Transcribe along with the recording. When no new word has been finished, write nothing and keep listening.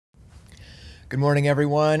Good morning,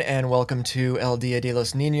 everyone, and welcome to El Dia de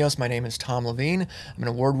los Niños. My name is Tom Leveen. I'm an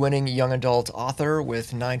award-winning young adult author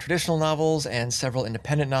with 9 traditional novels and several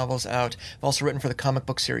independent novels out. I've also written for the comic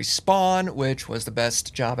book series Spawn, which was the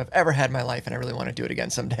best job I've ever had in my life, and I really want to do it again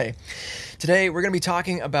someday. Today, we're going to be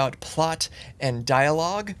talking about plot and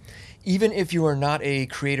dialogue. Even if you are not a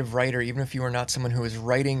creative writer, even if you are not someone who is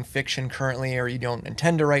writing fiction currently, or you don't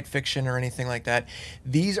intend to write fiction or anything like that,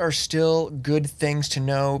 these are still good things to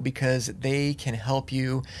know because they can help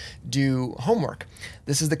you do homework.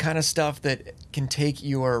 This is the kind of stuff that can take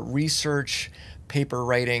your research paper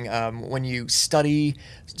writing when you study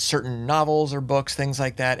certain novels or books, things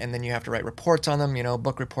like that, and then you have to write reports on them,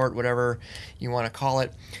 book report, whatever you want to call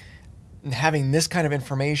it. Having this kind of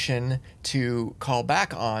information to call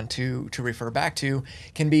back on, to refer back to,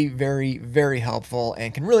 can be very, very helpful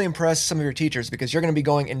and can really impress some of your teachers because you're going to be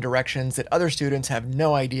going in directions that other students have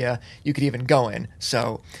no idea you could even go in.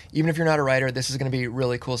 So even if you're not a writer, this is going to be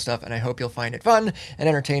really cool stuff, and I hope you'll find it fun and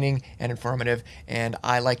entertaining and informative. And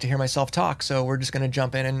I like to hear myself talk, so we're just going to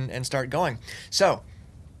jump in and start going. So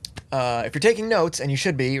if you're taking notes, and you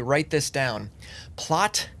should be, write this down.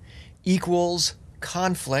 Plot equals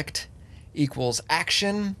conflict equals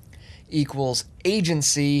action equals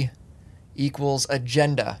agency equals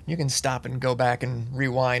agenda. You can stop and go back and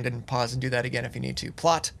rewind and pause and do that again if you need to.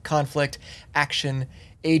 Plot, conflict, action,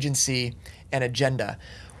 agency, and agenda.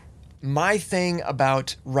 My thing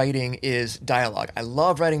about writing is dialogue. I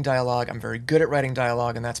love writing dialogue. I'm very good at writing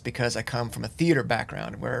dialogue, and that's because I come from a theater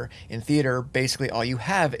background where in theater, basically all you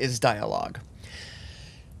have is dialogue.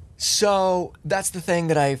 So that's the thing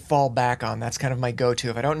that I fall back on. That's kind of my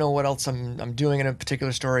go-to. If I don't know what else I'm doing in a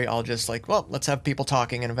particular story, I'll just let's have people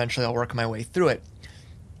talking, and eventually I'll work my way through it.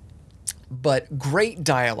 But great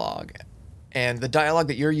dialogue, and the dialogue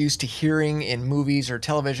that you're used to hearing in movies or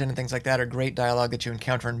television and things like that, or great dialogue that you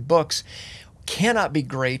encounter in books, cannot be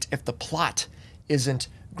great if the plot isn't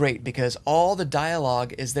great, because all the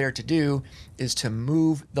dialogue is there to do is to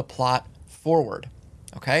move the plot forward.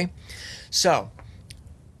 Okay? So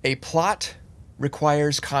a plot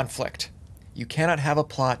requires conflict. You cannot have a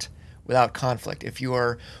plot without conflict. If you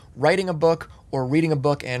are writing a book or reading a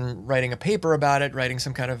book and writing a paper about it, writing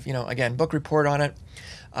some kind of, again, book report on it,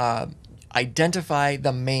 identify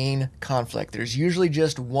the main conflict. There's usually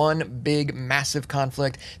just one big, massive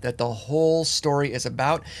conflict that the whole story is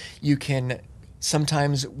about. You can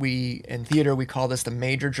Sometimes in theater, we call this the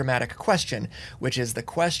major dramatic question, which is the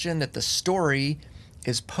question that the story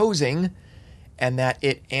is posing and that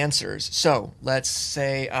it answers. So let's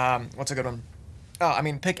say, what's a good one?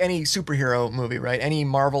 Pick any superhero movie, right? Any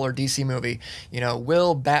Marvel or DC movie.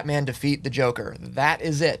 Will Batman defeat the Joker? That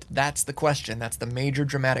is it. That's the question. That's the major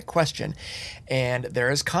dramatic question. And there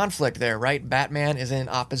is conflict there, right? Batman is in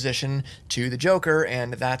opposition to the Joker,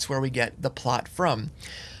 and that's where we get the plot from.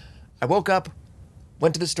 I woke up,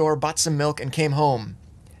 went to the store, bought some milk, and came home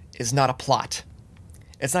is not a plot.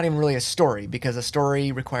 It's not even really a story, because a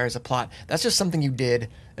story requires a plot. That's just something you did.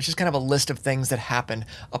 It's just kind of a list of things that happened.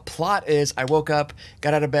 A plot is, I woke up,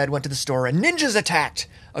 got out of bed, went to the store, and ninjas attacked.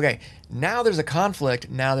 Okay, now there's a conflict,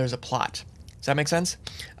 now there's a plot. Does that make sense?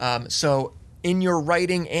 So in your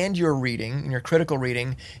writing and your reading, in your critical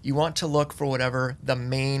reading, you want to look for whatever the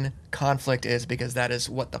main conflict is, because that is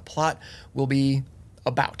what the plot will be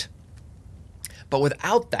about. But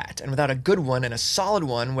without that, and without a good one and a solid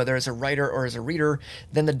one, whether as a writer or as a reader,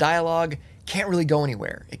 then the dialogue can't really go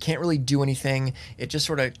anywhere. It can't really do anything. It just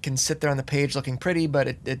sort of can sit there on the page looking pretty, but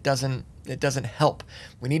it doesn't help.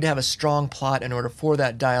 We need to have a strong plot in order for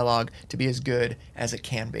that dialogue to be as good as it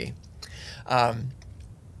can be.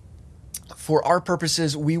 For our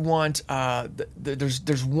purposes, we want,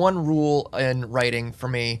 there's one rule in writing for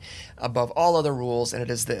me above all other rules, and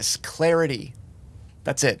it is this: clarity.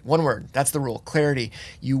 That's it. One word. That's the rule. Clarity.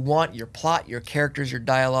 You want your plot, your characters, your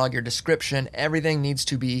dialogue, your description, everything needs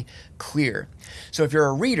to be clear. So if you're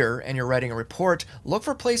a reader and you're writing a report, look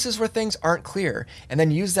for places where things aren't clear, and then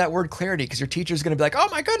use that word clarity, because your teacher's going to be like, oh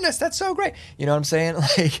my goodness, that's so great. You know what I'm saying?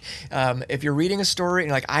 If you're reading a story and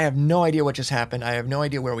you're like, I have no idea what just happened. I have no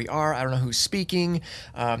idea where we are. I don't know who's speaking.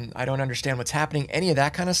 I don't understand what's happening. Any of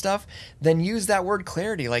that kind of stuff, then use that word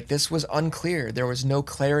clarity. Like, this was unclear. There was no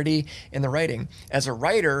clarity in the writing. As a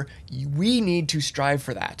writer, we need to strive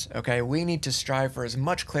for that, okay? We need to strive for as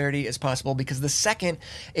much clarity as possible, because the second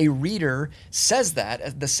a reader says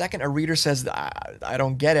that, the second a reader says, I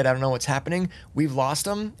don't get it, I don't know what's happening, we've lost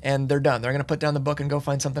them, and they're done. They're going to put down the book and go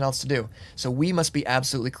find something else to do. So we must be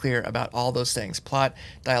absolutely clear about all those things: plot,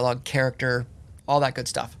 dialogue, character, all that good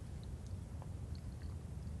stuff.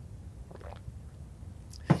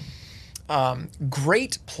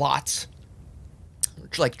 Great plots,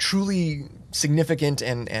 like truly significant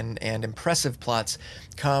and impressive plots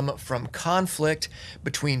come from conflict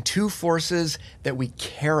between two forces that we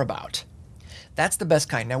care about. That's the best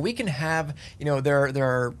kind. Now, we can have, there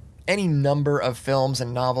are any number of films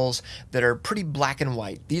and novels that are pretty black and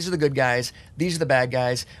white. These are the good guys, these are the bad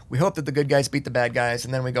guys. We hope that the good guys beat the bad guys,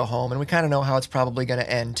 and then we go home, and we kind of know how it's probably going to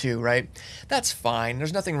end too, right? That's fine.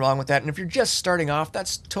 There's nothing wrong with that. And if you're just starting off,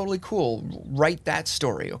 that's totally cool. Write that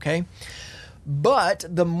story, okay? But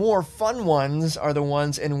the more fun ones are the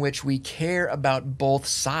ones in which we care about both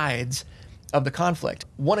sides of the conflict.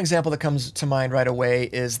 One example that comes to mind right away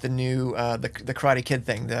is the new the Karate Kid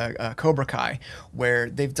thing, the Cobra Kai, where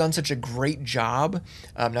they've done such a great job.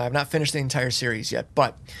 Now, I've not finished the entire series yet,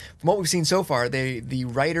 but from what we've seen so far, the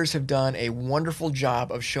writers have done a wonderful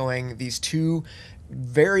job of showing these two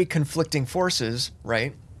very conflicting forces,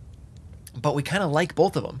 right? But we kind of like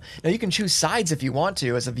both of them. Now, you can choose sides if you want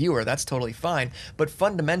to as a viewer. That's totally fine. But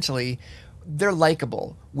fundamentally, they're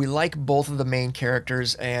likable. We like both of the main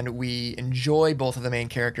characters, and we enjoy both of the main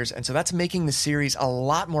characters, and so that's making the series a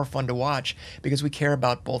lot more fun to watch because we care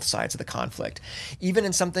about both sides of the conflict. Even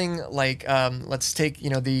in something like, let's take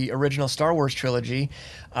the original Star Wars trilogy.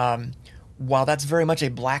 While that's very much a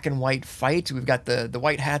black and white fight, we've got the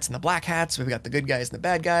white hats and the black hats, we've got the good guys and the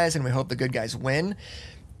bad guys, and we hope the good guys win.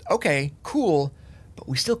 Okay, cool. But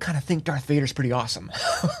we still kind of think Darth Vader's pretty awesome,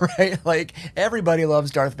 right? Like, everybody loves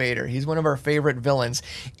Darth Vader. He's one of our favorite villains,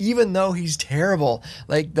 even though he's terrible.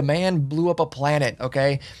 Like, the man blew up a planet,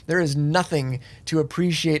 okay? There is nothing to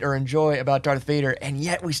appreciate or enjoy about Darth Vader, and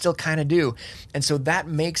yet we still kind of do. And so that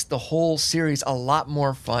makes the whole series a lot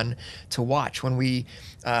more fun to watch when we,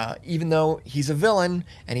 even though he's a villain,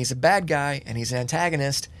 and he's a bad guy, and he's an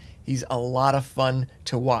antagonist, he's a lot of fun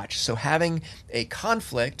to watch. So having a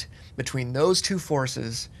conflict between those two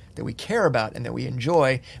forces that we care about and that we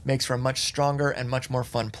enjoy makes for a much stronger and much more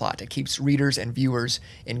fun plot. It keeps readers and viewers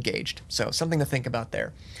engaged. So something to think about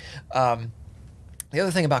there. The other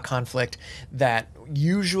thing about conflict that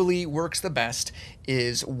usually works the best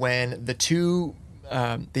is when the two,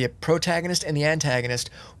 the protagonist and the antagonist,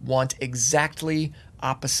 want exactly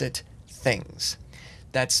opposite things.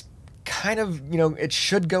 That's kind of, it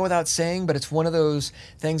should go without saying, but it's one of those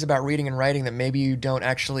things about reading and writing that maybe you don't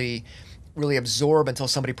actually really absorb until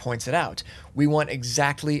somebody points it out. We want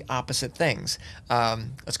exactly opposite things.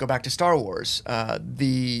 Let's go back to Star Wars.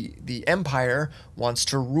 The Empire wants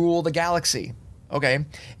to rule the galaxy, okay?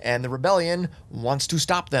 And the Rebellion wants to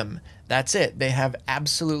stop them. That's it. They have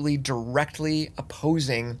absolutely directly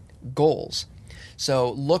opposing goals.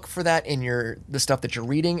 So look for that in the stuff that you're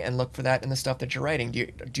reading, and look for that in the stuff that you're writing.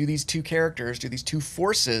 Do these two characters, do these two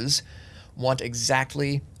forces want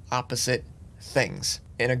exactly opposite things?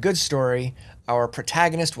 In a good story, our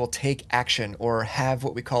protagonist will take action or have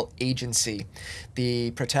what we call agency.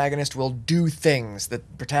 The protagonist will do things. The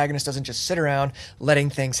protagonist doesn't just sit around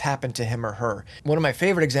letting things happen to him or her. One of my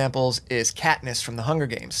favorite examples is Katniss from the Hunger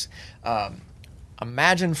Games.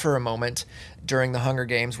 Imagine for a moment during the Hunger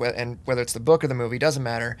Games, and whether it's the book or the movie, doesn't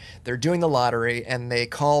matter, they're doing the lottery and they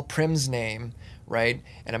call Prim's name, right?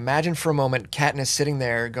 And imagine for a moment Katniss sitting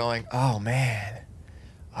there going, oh man,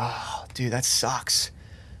 oh dude, that sucks.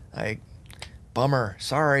 Like, bummer,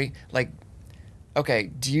 sorry. Like, okay,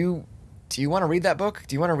 do you want to read that book?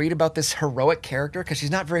 Do you want to read about this heroic character? Because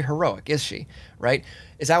she's not very heroic, is she? Right?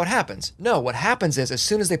 Is that what happens? No, what happens is, as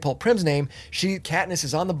soon as they pull Prim's name, Katniss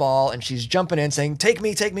is on the ball and she's jumping in saying, take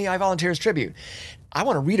me, I volunteer as tribute. I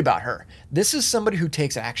want to read about her. This is somebody who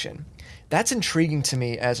takes action. That's intriguing to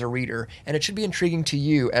me as a reader, and it should be intriguing to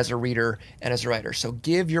you as a reader and as a writer. So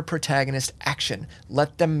give your protagonist action.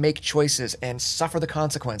 Let them make choices and suffer the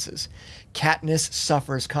consequences. Katniss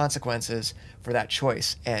suffers consequences for that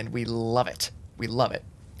choice, and we love it. We love it.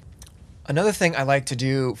 Another thing I like to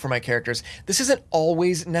do for my characters, this isn't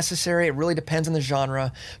always necessary, it really depends on the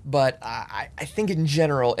genre, but I think in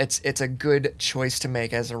general it's a good choice to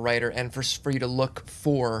make as a writer and for you to look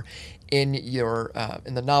for in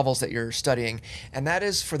the novels that you're studying, and that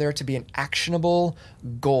is for there to be an actionable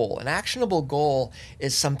goal. An actionable goal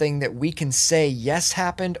is something that we can say yes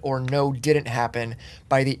happened or no didn't happen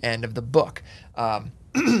by the end of the book.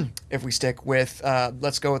 If we stick with,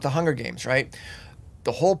 let's go with the Hunger Games, right?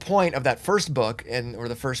 The whole point of that first book or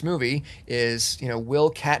the first movie is,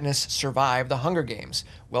 will Katniss survive the Hunger Games?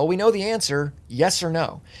 Well, we know the answer, yes or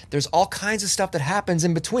no. There's all kinds of stuff that happens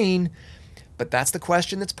in between, but that's the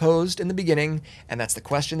question that's posed in the beginning, and that's the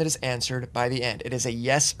question that is answered by the end. It is a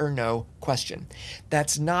yes or no question.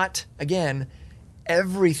 That's not, again,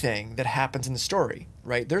 everything that happens in the story,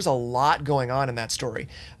 right? There's a lot going on in that story.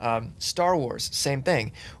 Star Wars, same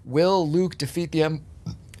thing. Will Luke defeat the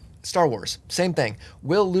Star Wars, same thing.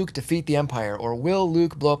 Will Luke defeat the Empire, or will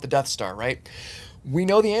Luke blow up the Death Star, right? We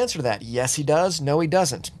know the answer to that. Yes, he does. No, he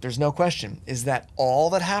doesn't. There's no question. Is that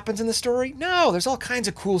all that happens in the story? No, there's all kinds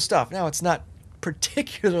of cool stuff. Now, it's not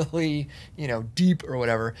particularly, deep or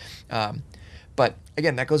whatever. But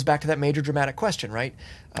again, that goes back to that major dramatic question, right?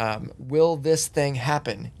 Will this thing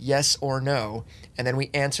happen? Yes or no? And then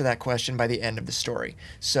we answer that question by the end of the story.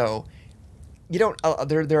 So you don't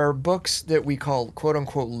there are books that we call quote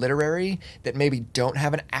unquote literary that maybe don't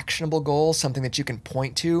have an actionable goal, something that you can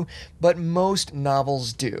point to, but most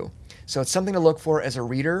novels do. So it's something to look for as a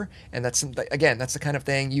reader, and that's the kind of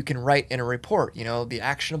thing you can write in a report. The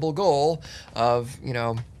actionable goal of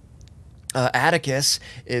Atticus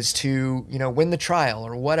is to win the trial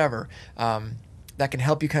or whatever. That can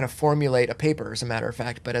help you kind of formulate a paper, as a matter of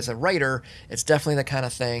fact. But as a writer, it's definitely the kind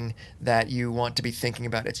of thing that you want to be thinking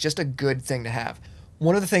about. It's just a good thing to have.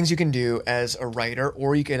 One of the things you can do as a writer,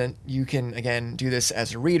 or you can again do this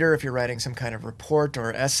as a reader if you're writing some kind of report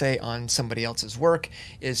or essay on somebody else's work,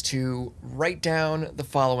 is to write down the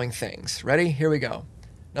following things. Ready? Here we go.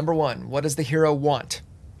 Number 1, what does the hero want?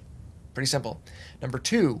 Pretty simple. Number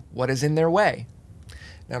 2, what is in their way?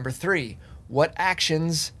 Number 3, what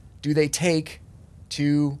actions do they take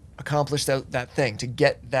to accomplish that thing, to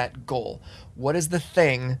get that goal? What is the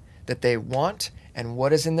thing that they want, and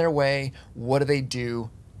what is in their way? What do they do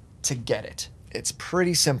to get it? It's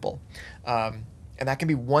pretty simple. And that can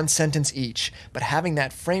be one sentence each. But having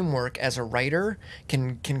that framework as a writer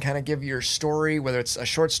can kind of give your story, whether it's a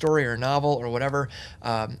short story or a novel or whatever,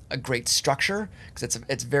 a great structure, because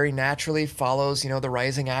it's very naturally follows the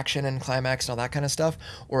rising action and climax and all that kind of stuff.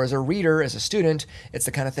 Or as a reader, as a student, it's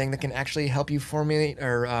the kind of thing that can actually help you formulate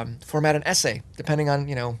or format an essay, depending on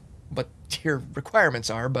what your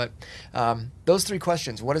requirements are. But those 3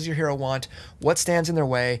 questions: what does your hero want? What stands in their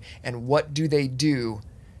way? And what do they do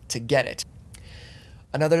to get it?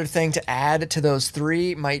 Another thing to add to those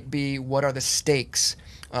 3 might be, what are the stakes?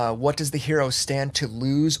 What does the hero stand to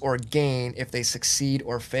lose or gain if they succeed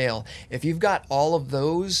or fail? If you've got all of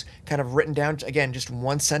those kind of written down, again, just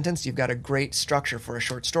one sentence, you've got a great structure for a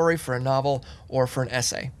short story, for a novel, or for an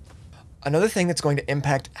essay. Another thing that's going to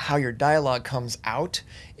impact how your dialogue comes out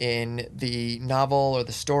in the novel or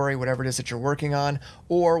the story, whatever it is that you're working on,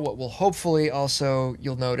 or what will hopefully also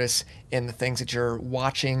you'll notice in the things that you're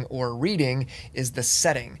watching or reading, is the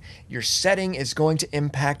setting. Your setting is going to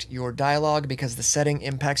impact your dialogue because the setting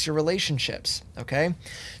impacts your relationships, okay?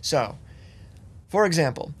 So, for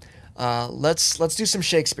example, let's do some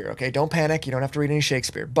Shakespeare, okay? Don't panic, you don't have to read any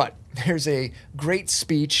Shakespeare, but there's a great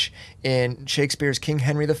speech in Shakespeare's King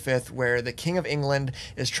Henry V where the King of England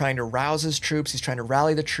is trying to rouse his troops. He's trying to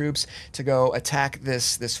rally the troops to go attack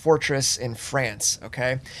this fortress in France,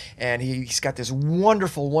 okay? And he's got this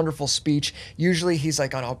wonderful, wonderful speech. Usually he's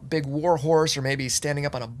like on a big war horse, or maybe he's standing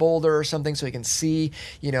up on a boulder or something so he can see,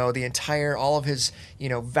 all of his,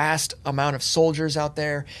 vast amount of soldiers out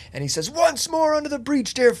there. And he says, "Once more under the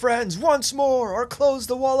breach, dear friends, once more, or close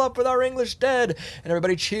the wall up with our English dead." And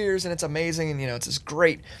everybody cheers, and it's amazing, and it's this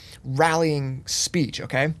great rallying speech,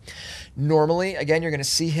 okay? Normally, again, you're going to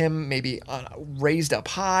see him maybe raised up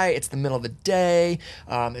high. It's the middle of the day.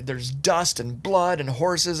 There's dust and blood and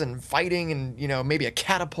horses and fighting and, maybe a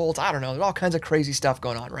catapult. I don't know. There's all kinds of crazy stuff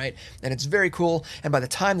going on, right? And it's very cool. And by the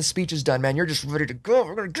time the speech is done, man, you're just ready to go.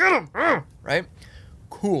 We're going to get him, right?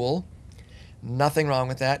 Cool. Nothing wrong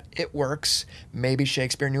with that. It works. Maybe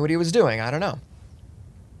Shakespeare knew what he was doing. I don't know.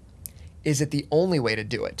 Is it the only way to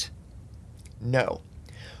do it? No.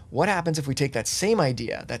 What happens if we take that same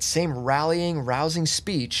idea, that same rallying, rousing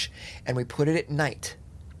speech, and we put it at night?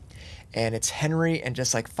 And it's Henry and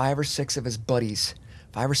just like 5 or 6 of his buddies,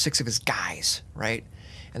 5 or 6 of his guys, right?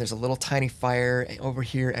 And there's a little tiny fire over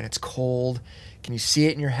here, and it's cold. Can you see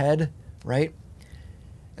it in your head, right?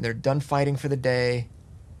 And they're done fighting for the day,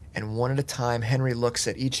 and one at a time, Henry looks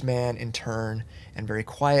at each man in turn and very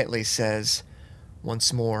quietly says,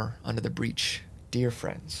 "Once more under the breach, dear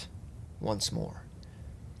friends, once more,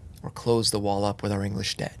 or close the wall up with our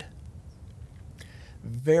English dead."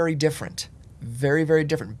 Very different. Very, very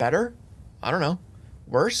different. Better? I don't know.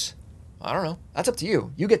 Worse? I don't know. That's up to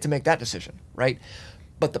you. You get to make that decision, right?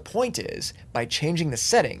 But the point is, by changing the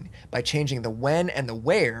setting, by changing the when and the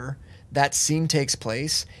where that scene takes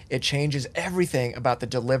place, it changes everything about the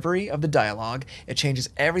delivery of the dialogue. It changes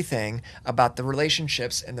everything about the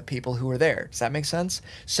relationships and the people who are there. Does that make sense?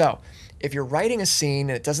 So, if you're writing a scene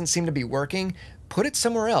and it doesn't seem to be working, put it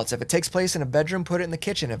somewhere else. If it takes place in a bedroom, put it in the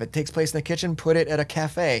kitchen. If it takes place in the kitchen, put it at a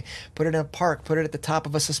cafe, put it in a park, put it at the top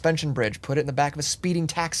of a suspension bridge, put it in the back of a speeding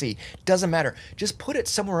taxi. Doesn't matter. Just put it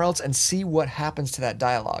somewhere else and see what happens to that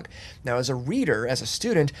dialogue. Now, as a reader, as a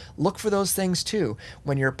student, look for those things too.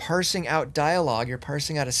 When you're parsing out dialogue, you're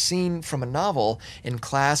parsing out a scene from a novel in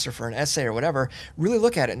class or for an essay or whatever, really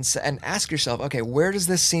look at it and ask yourself, okay, where does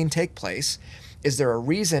this scene take place? Is there a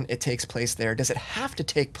reason it takes place there? Does it have to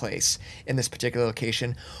take place in this particular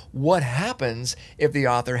location? What happens if the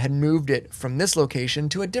author had moved it from this location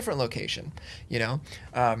to a different location? You know,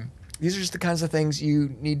 these are just the kinds of things you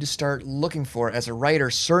need to start looking for as a writer,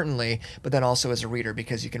 certainly, but then also as a reader,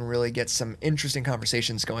 because you can really get some interesting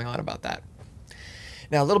conversations going on about that.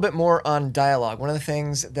 Now, a little bit more on dialogue. One of the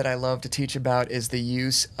things that I love to teach about is the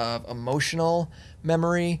use of emotional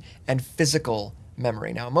memory and physical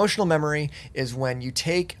memory. Now, emotional memory is when you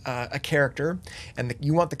take a character and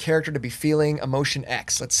you want the character to be feeling emotion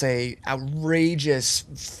X, let's say outrageous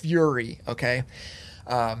fury, okay?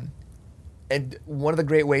 And one of the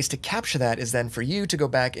great ways to capture that is then for you to go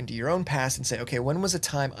back into your own past and say, okay, when was a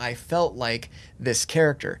time I felt like this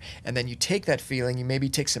character? And then you take that feeling, you maybe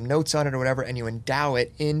take some notes on it or whatever, and you endow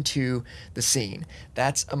it into the scene.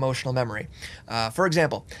 That's emotional memory. For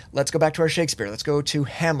example, let's go back to our Shakespeare. Let's go to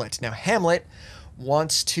Hamlet. Now, Hamlet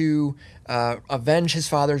wants to avenge his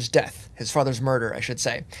father's death, his father's murder, I should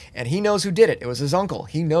say. And he knows who did it. It was his uncle.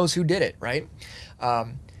 He knows who did it, right?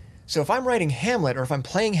 So if I'm writing Hamlet or if I'm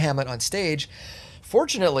playing Hamlet on stage,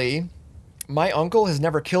 fortunately, my uncle has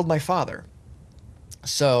never killed my father.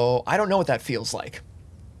 So I don't know what that feels like.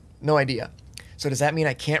 No idea. So does that mean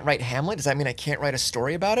I can't write Hamlet? Does that mean I can't write a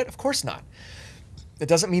story about it? Of course not. It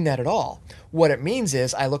doesn't mean that at all. What it means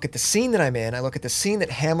is I look at the scene that I'm in, I look at the scene that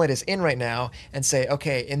Hamlet is in right now and say,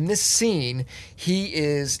 okay, in this scene, he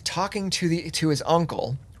is talking to his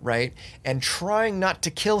uncle, right? And trying not to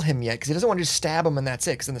kill him yet, because he doesn't want to just stab him and that's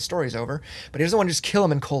it, because then the story's over. But he doesn't want to just kill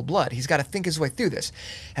him in cold blood. He's got to think his way through this.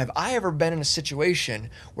 Have I ever been in a situation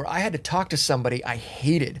where I had to talk to somebody I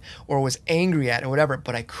hated or was angry at or whatever,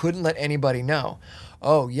 but I couldn't let anybody know?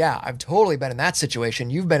 Oh yeah, I've totally been in that situation.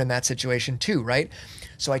 You've been in that situation too, right?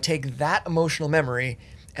 So I take that emotional memory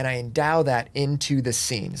and I endow that into the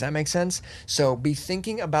scene. Does that make sense? So be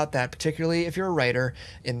thinking about that, particularly if you're a writer,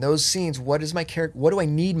 in those scenes. What do I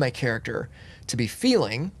need my character to be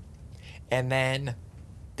feeling? And then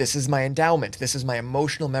this is my endowment. This is my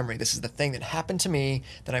emotional memory. This is the thing that happened to me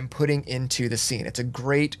that I'm putting into the scene. It's a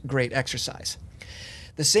great, great exercise.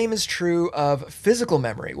 The same is true of physical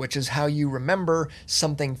memory, which is how you remember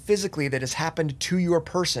something physically that has happened to your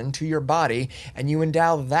person, to your body, and you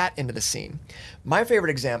endow that into the scene. My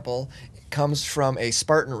favorite example comes from a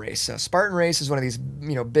Spartan race. A Spartan race is one of these,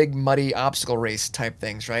 big muddy obstacle race type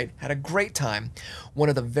things, right? Had a great time. One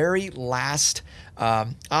of the very last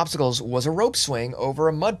obstacles was a rope swing over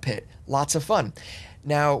a mud pit. Lots of fun.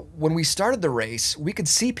 Now, when we started the race, we could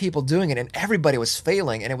see people doing it and everybody was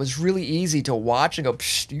failing, and it was really easy to watch and go,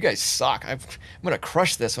 psh, you guys suck. I'm going to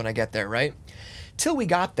crush this when I get there, right? Till we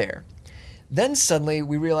got there. Then suddenly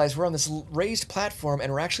we realized we're on this raised platform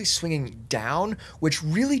and we're actually swinging down, which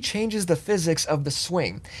really changes the physics of the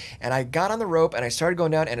swing. And I got on the rope and I started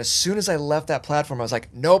going down, and as soon as I left that platform, I was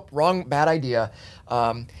like, nope, wrong, bad idea.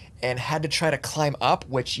 And had to try to climb up,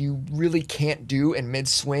 which you really can't do in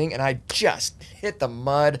mid-swing, and I just hit the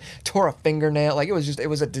mud, tore a fingernail. Like, it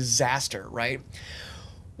was a disaster, right?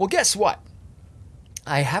 Well, guess what?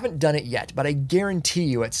 I haven't done it yet, but I guarantee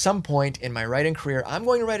you at some point in my writing career, I'm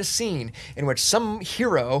going to write a scene in which some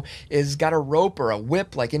hero is got a rope or a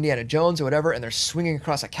whip like Indiana Jones or whatever, and they're swinging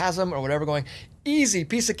across a chasm or whatever going, easy,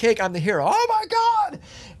 piece of cake, I'm the hero. Oh my God!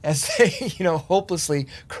 As they, hopelessly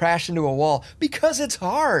crash into a wall, because it's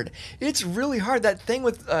hard. It's really hard. That thing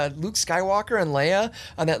with Luke Skywalker and Leia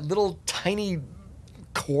on that little tiny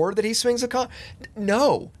cord that he swings across.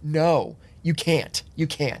 No. You can't.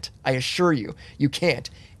 I assure you, you can't.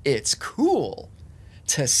 It's cool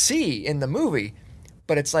to see in the movie,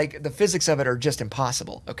 but it's like the physics of it are just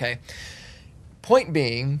impossible, okay? Point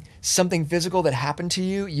being, something physical that happened to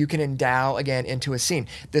you, you can endow again into a scene.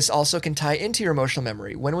 This also can tie into your emotional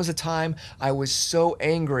memory. When was a time I was so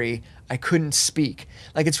angry I couldn't speak?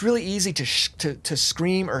 Like, it's really easy to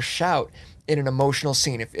scream or shout in an emotional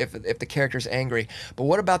scene if the character's angry. But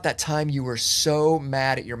what about that time you were so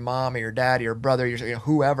mad at your mom or your dad or your brother,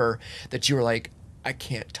 whoever, that you were like, I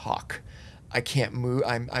can't talk. I can't move.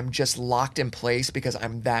 I'm just locked in place because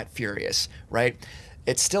I'm that furious, right?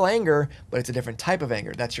 It's still anger, but it's a different type of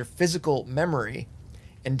anger. That's your physical memory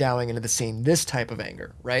endowing into the scene this type of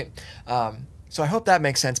anger, right? So I hope that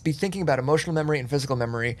makes sense. Be thinking about emotional memory and physical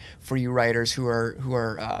memory for you writers who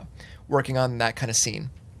are working on that kind of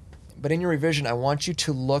scene. But in your revision, I want you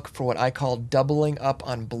to look for what I call doubling up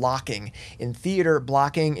on blocking. In theater,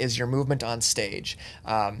 blocking is your movement on stage.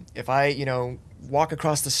 If I, walk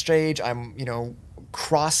across the stage, I'm,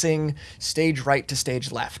 crossing stage right to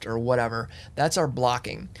stage left or whatever. That's our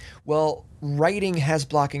blocking. Well, writing has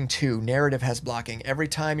blocking too. Narrative has blocking. Every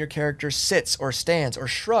time your character sits or stands or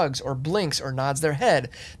shrugs or blinks or nods their head,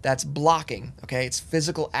 that's blocking, okay? It's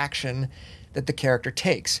physical action that the character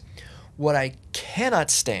takes. What I cannot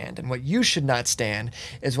stand, and what you should not stand,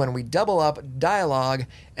 is when we double up dialogue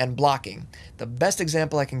and blocking. The best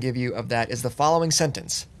example I can give you of that is the following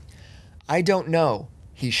sentence. I don't know,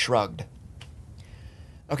 he shrugged.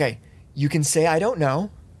 Okay, you can say I don't know,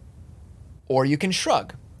 or you can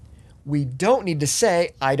shrug. We don't need to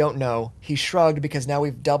say I don't know, he shrugged, because now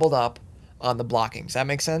we've doubled up on the blocking. Does that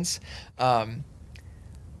make sense?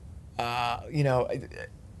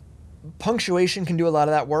 Punctuation can do a lot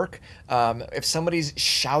of that work. If somebody's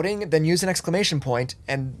shouting, then use an exclamation point,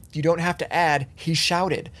 and you don't have to add, he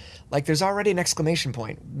shouted. Like, there's already an exclamation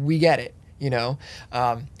point. We get it,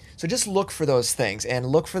 So just look for those things, and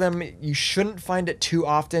look for them. You shouldn't find it too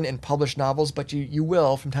often in published novels, but you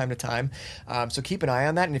will from time to time. So keep an eye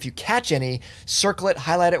on that, and if you catch any, circle it,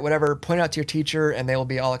 highlight it, whatever, point it out to your teacher, and they will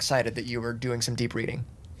be all excited that you were doing some deep reading.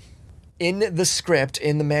 In the script,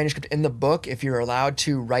 in the manuscript, in the book, if you're allowed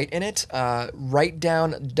to write in it, write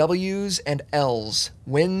down W's and L's,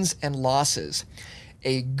 wins and losses.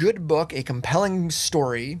 A good book, a compelling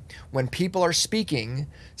story, when people are speaking,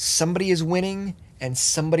 somebody is winning and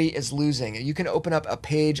somebody is losing. You can open up a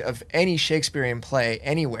page of any Shakespearean play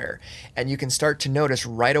anywhere, and you can start to notice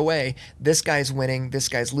right away, this guy's winning, this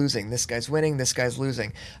guy's losing, this guy's winning, this guy's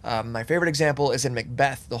losing. My favorite example is in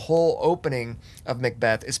Macbeth. The whole opening of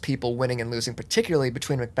Macbeth is people winning and losing, particularly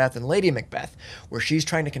between Macbeth and Lady Macbeth, where she's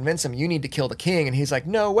trying to convince him, you need to kill the king, and he's like,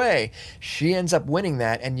 no way. She ends up winning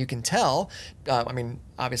that, and you can tell,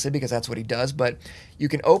 obviously because that's what he does, but you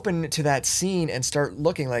can open to that scene and start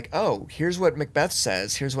looking like, oh, here's what Macbeth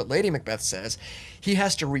says, here's what Lady Macbeth says. He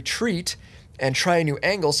has to retreat and try a new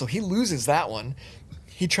angle, so he loses that one.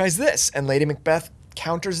 He tries this, and Lady Macbeth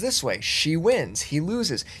counters this way. She wins, he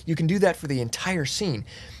loses. You can do that for the entire scene.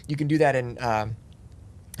 You can do that in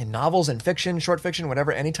novels and fiction, short fiction,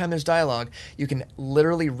 whatever. Anytime there's dialogue, you can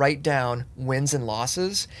literally write down wins and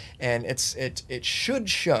losses, and it should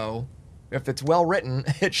show, if it's well written,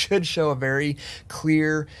 it should show a very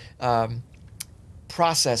clear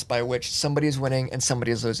process by which somebody is winning and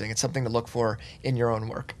somebody is losing. It's something to look for in your own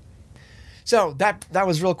work. So that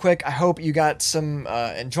was real quick. I hope you got some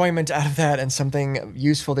enjoyment out of that and something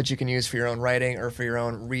useful that you can use for your own writing or for your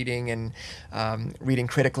own reading and reading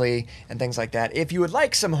critically and things like that. If you would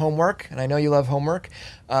like some homework, and I know you love homework,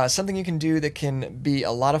 something you can do that can be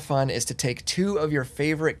a lot of fun is to take 2 of your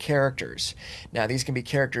favorite characters. Now, these can be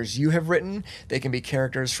characters you have written. They can be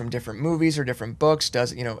characters from different movies or different books.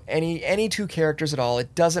 Any 2 characters at all.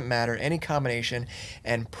 It doesn't matter. Any combination,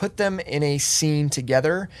 and put them in a scene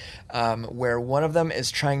together where one of them is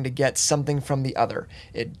trying to get something from the other.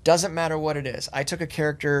 It doesn't matter what it is. I took a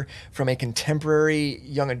character from a contemporary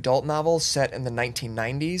young adult novel set in the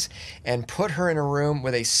 1990s and put her in a room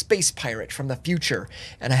with a space pirate from the future,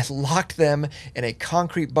 and I locked them in a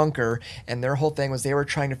concrete bunker, and their whole thing was they were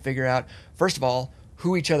trying to figure out, first of all,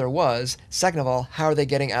 who each other was, second of all, how are they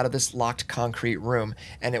getting out of this locked concrete room.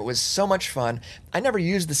 And it was so much fun. I never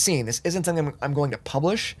used the scene. This isn't something I'm going to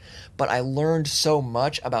publish, but I learned so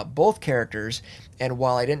much about both characters, and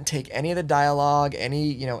while I didn't take any of the dialogue,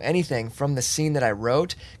 anything from the scene that I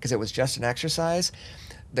wrote, because it was just an exercise,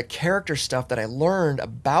 the character stuff that I learned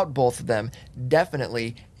about both of them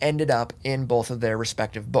definitely ended up in both of their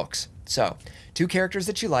respective books. So, 2 characters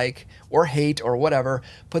that you like, or hate, or whatever,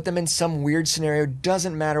 put them in some weird scenario,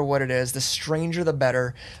 doesn't matter what it is, the stranger the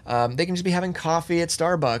better. They can just be having coffee at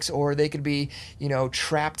Starbucks, or they could be,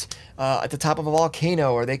 trapped at the top of a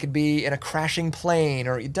volcano, or they could be in a crashing plane,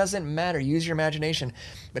 or it doesn't matter, use your imagination.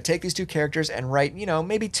 But take these 2 characters and write,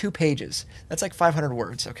 maybe 2 pages. That's like 500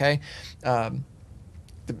 words, okay?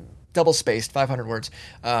 Double-spaced, 500 words,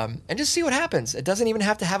 and just see what happens. It doesn't even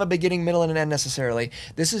have to have a beginning, middle, and an end necessarily.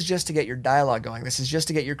 This is just to get your dialogue going. This is just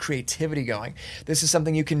to get your creativity going. This is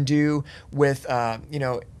something you can do with,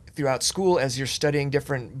 throughout school as you're studying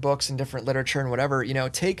different books and different literature and whatever.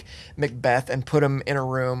 Take Macbeth and put him in a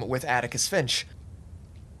room with Atticus Finch.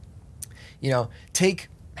 Take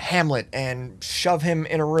Hamlet and shove him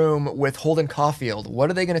in a room with Holden Caulfield. What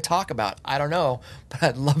are they going to talk about? I don't know, but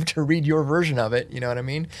I'd love to read your version of it. You know what I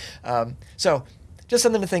mean? So just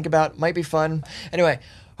something to think about. Might be fun. Anyway,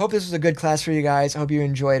 hope this was a good class for you guys. I hope you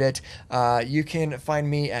enjoyed it. You can find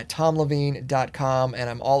me at tomleveen.com, and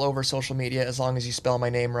I'm all over social media as long as you spell my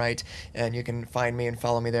name right, and you can find me and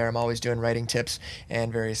follow me there. I'm always doing writing tips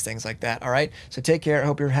and various things like that. All right, so take care. I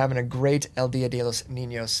hope you're having a great El Dia de los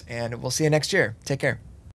Niños, and we'll see you next year. Take care.